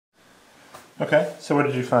Okay, so what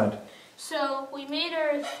did you find? So we made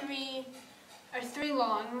our three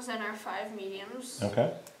longs and our 5 mediums.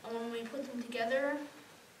 Okay. And when we put them together,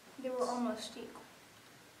 they were almost equal.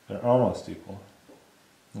 They're almost equal.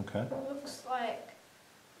 Okay. It looks like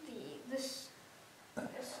this is a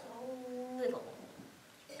little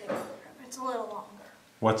bigger. It's a little longer.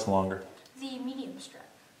 What's longer? The medium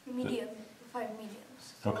strap. The 5 mediums.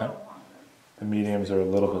 It's Okay. a little longer. The mediums are a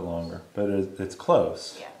little bit longer, but it's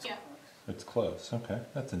close. Yeah. Yeah. It's close. Okay,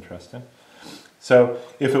 that's interesting. So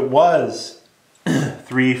if it was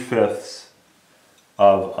 3/5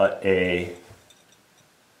 of a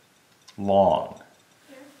long,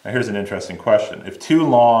 now here's an interesting question. If 2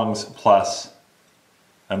 longs plus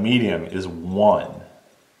a medium is 1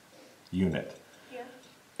 unit,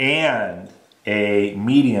 and a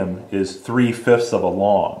medium is 3/5 of a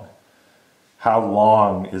long, how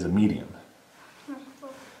long is a medium?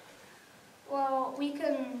 Well,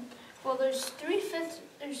 well, there's 3/5,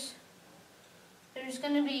 there's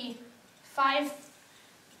going to be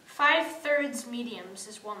 5/3 mediums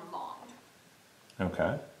is 1 long.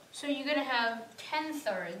 Okay. So you're going to have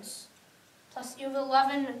 10/3, plus you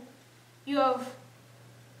have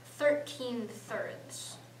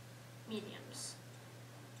 13/3 mediums.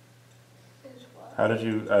 How did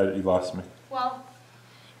you lost me. Well,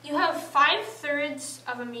 you have 5/3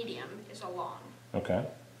 of a medium is a long. Okay.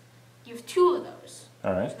 You have 2 of those.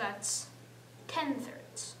 All right. So that's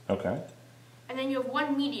 10/3. Okay. And then you have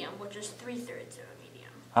 1 medium, which is 3/3 of a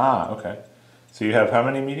medium. Ah, okay. So you have how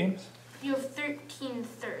many mediums? You have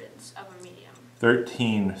 13/3 of a medium.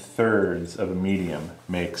 13/3 of a medium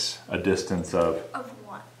makes a distance of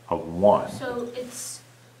 1. Of 1. So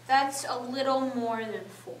that's a little more than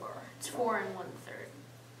 4. It's 4 1/3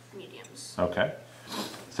 mediums. Okay.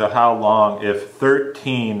 So how long, if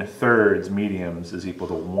 13/3 mediums is equal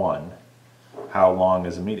to 1, how long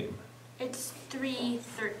is a medium? It's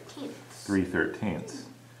 3/13. 3/13,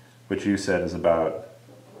 which you said is about?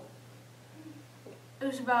 It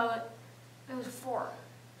was 4.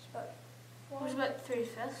 It was about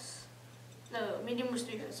 3/5. No, medium was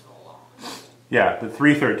 3/5 of a long. Yeah, but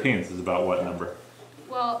 3/13 is about what number?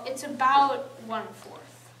 Well, it's about 1/4.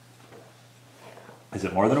 Is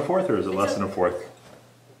it more than a fourth, or is it less than a fourth?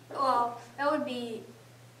 Well, it would be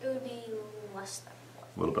less than 1.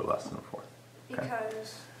 A little bit less than a fourth. Okay.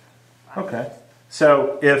 Because. Okay.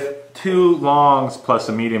 So if 2 longs plus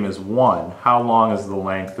a medium is 1, how long is the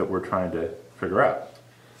length that we're trying to figure out?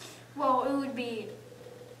 Well, it would be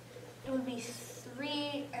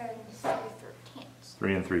 3 3/13.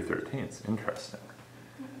 3 3/13. Interesting.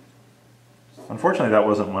 Unfortunately, that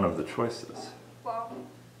wasn't one of the choices. Well,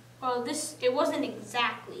 it wasn't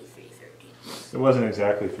exactly 3/13. It wasn't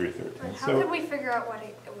exactly 3/13. But how could we figure out what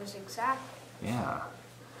it was exactly? Yeah.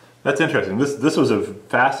 That's interesting. This was a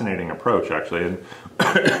fascinating approach, actually, and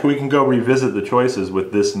we can go revisit the choices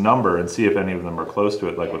with this number and see if any of them are close to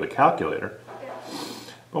it, like with a calculator. Yeah.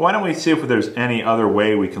 But why don't we see if there's any other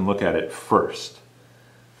way we can look at it first?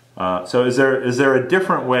 So is there a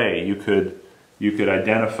different way you could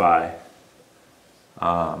identify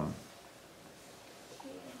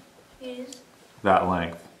that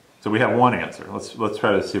length? So we have one answer. Let's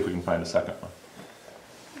try to see if we can find a second one.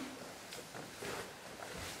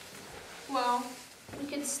 Well, we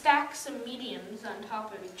could stack some mediums on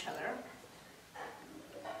top of each other.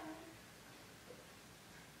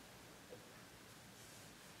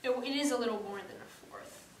 It is a little more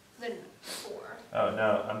than 4. Oh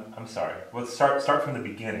no, I'm sorry. Let's start from the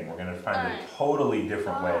beginning. We're going to find a totally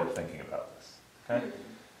different way of thinking about this. Okay.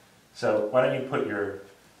 So why don't you put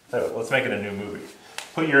let's make it a new movie.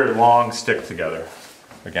 Put your long stick together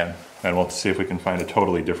again, and we'll see if we can find a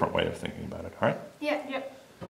totally different way of thinking about it. All right? Yeah.